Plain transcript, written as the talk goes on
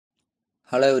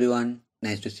Hello everyone,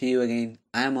 nice to see you again.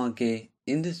 I am RK.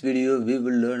 In this video, we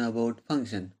will learn about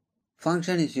function.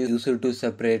 Function is used to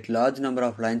separate large number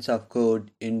of lines of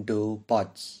code into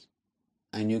parts.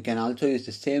 And you can also use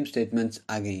the same statements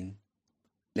again.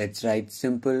 Let's write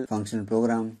simple function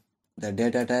program. The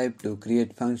data type to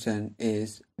create function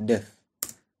is def.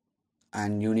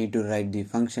 And you need to write the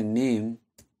function name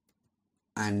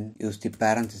and use the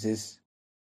parenthesis.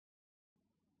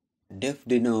 Def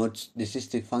denotes this is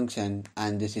the function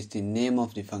and this is the name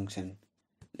of the function.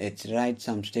 Let's write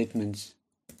some statements.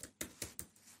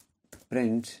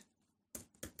 Print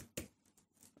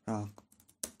rock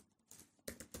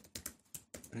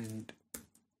print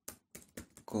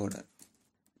coder.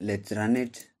 Let's run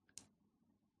it.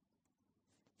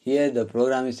 Here the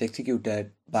program is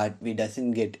executed, but we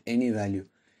doesn't get any value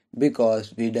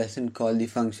because we doesn't call the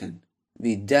function.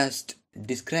 We just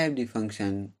describe the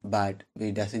function, but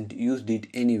we doesn't use it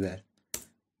anywhere.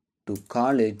 To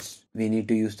call it, we need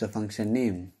to use the function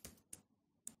name.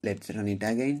 Let's run it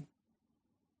again.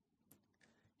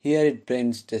 Here it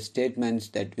prints the statements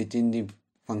that within the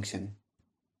function.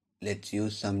 Let's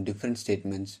use some different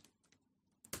statements.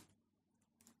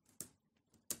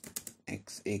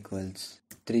 X equals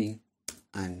 3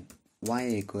 and y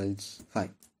equals 5.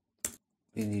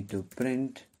 We need to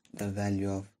print the value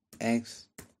of x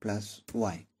plus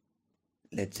y.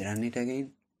 Let's run it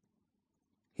again.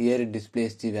 Here it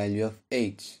displays the value of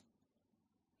h.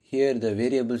 Here the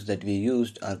variables that we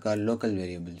used are called local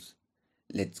variables.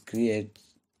 Let's create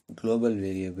global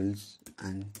variables,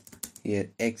 and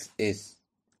here x is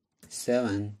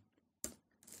 7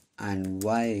 and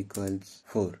y equals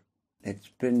 4. Let's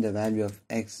print the value of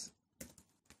x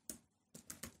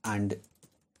and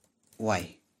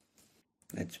y.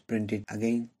 Let's print it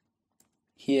again.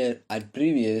 Here at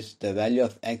previous the value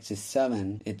of x is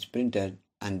 7, it's printed,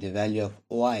 and the value of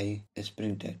y is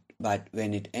printed. But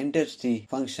when it enters the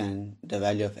function, the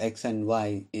value of x and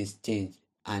y is changed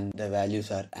and the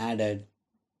values are added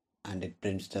and it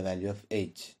prints the value of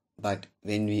h. But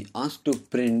when we ask to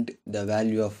print the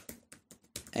value of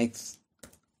x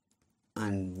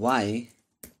and y,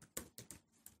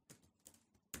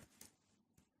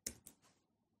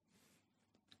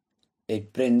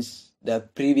 it prints the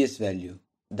previous value,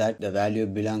 that the value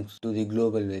belongs to the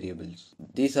global variables.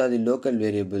 These are the local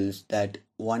variables that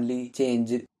only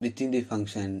change within the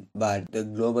function, but the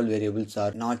global variables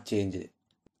are not changed.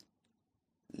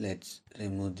 Let's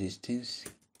remove these things.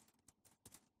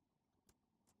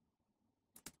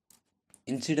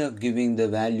 Instead of giving the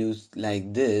values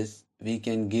like this, we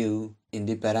can give in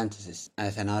the parenthesis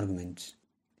as an argument.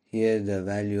 Here the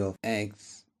value of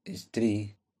x is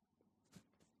 3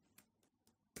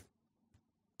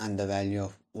 and the value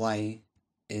of y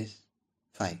is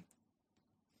 5.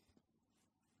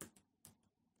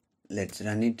 Let's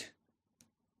run it.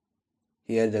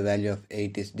 Here the value of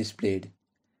 8 is displayed,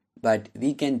 but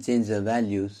we can change the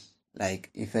values. Like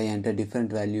if I enter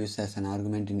different values as an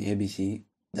argument in ABC,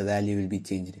 the value will be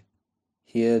changed.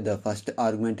 Here the first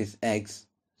argument is x,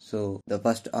 so the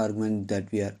first argument that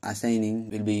we are assigning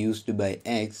will be used by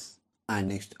x, and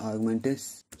next argument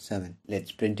is 7.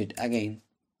 Let's print it again.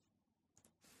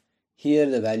 Here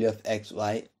the value of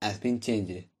xy has been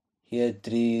changed. Here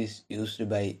 3 is used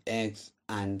by x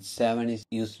and 7 is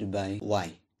used by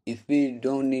y. If we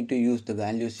don't need to use the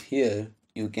values here,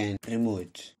 you can remove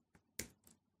it.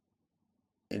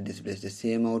 It displays the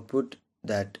same output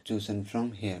that chosen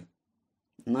from here.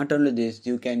 Not only this,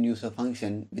 you can use a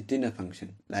function within a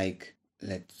function. Like,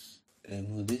 let's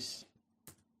remove this.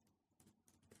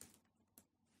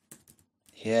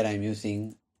 Here I am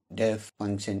using def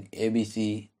function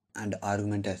abc and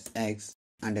argument as x,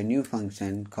 and a new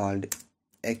function called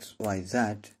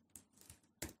xyz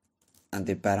and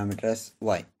the parameter as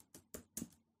y.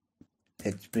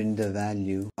 Let's print the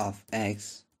value of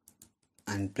x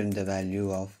and print the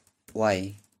value of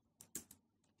y.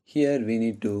 Here we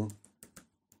need to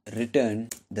return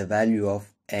the value of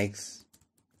x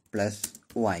plus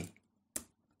y,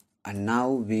 and now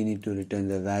we need to return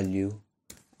the value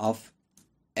of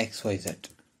xyz.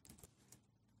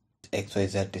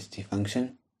 Xyz is the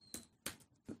function.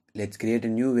 Let's create a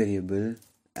new variable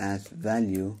as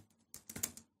value,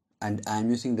 and I am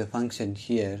using the function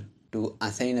here to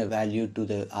assign a value to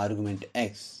the argument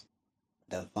x.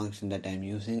 The function that I am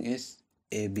using is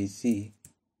abc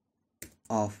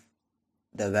of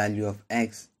the value of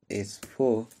x is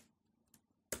 4,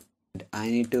 and I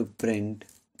need to print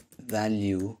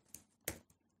value.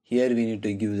 Here we need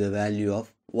to give the value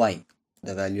of y.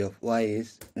 The value of y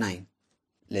is 9.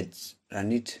 Let's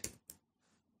run it.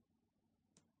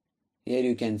 Here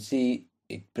you can see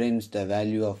it prints the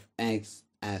value of x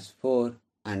as 4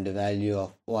 and the value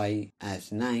of y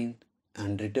as 9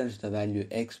 and returns the value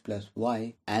x plus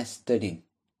y as 13.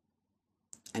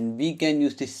 And we can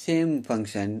use the same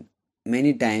function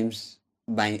many times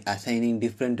by assigning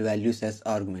different values as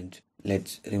arguments.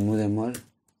 Let's remove them all.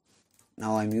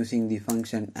 Now I'm using the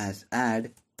function as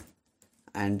add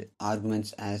and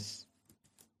arguments as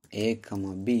a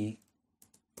comma b.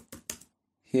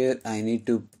 Here I need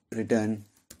to return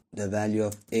the value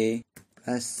of a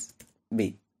plus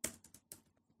b.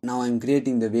 Now I'm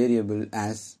creating the variable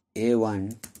as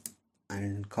a1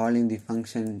 and calling the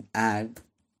function add,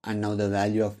 and now the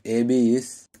value of ab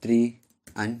is 3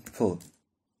 and 4.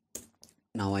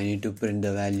 Now I need to print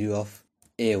the value of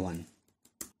a1.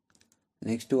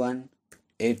 Next one,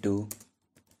 a2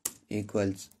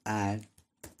 equals add,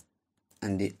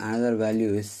 and the another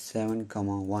value is 7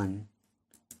 comma 1,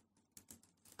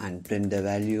 and print the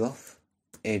value of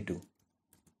a2.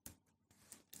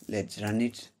 Let's run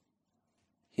it.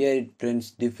 Here it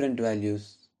prints different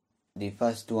values. The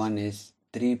first one is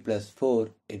 3 plus 4,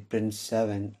 it prints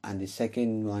 7, and the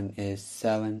second one is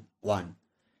 7, 1.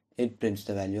 It prints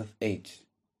the value of 8.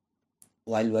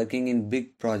 While working in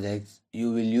big projects,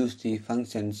 you will use the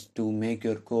functions to make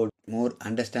your code more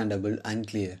understandable and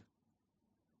clear.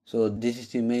 So this is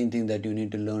the main thing that you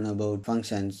need to learn about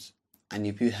functions, and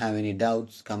if you have any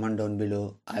doubts, comment down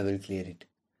below, I will clear it.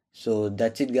 So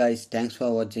that's it guys, thanks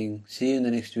for watching, see you in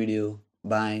the next video,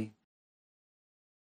 bye.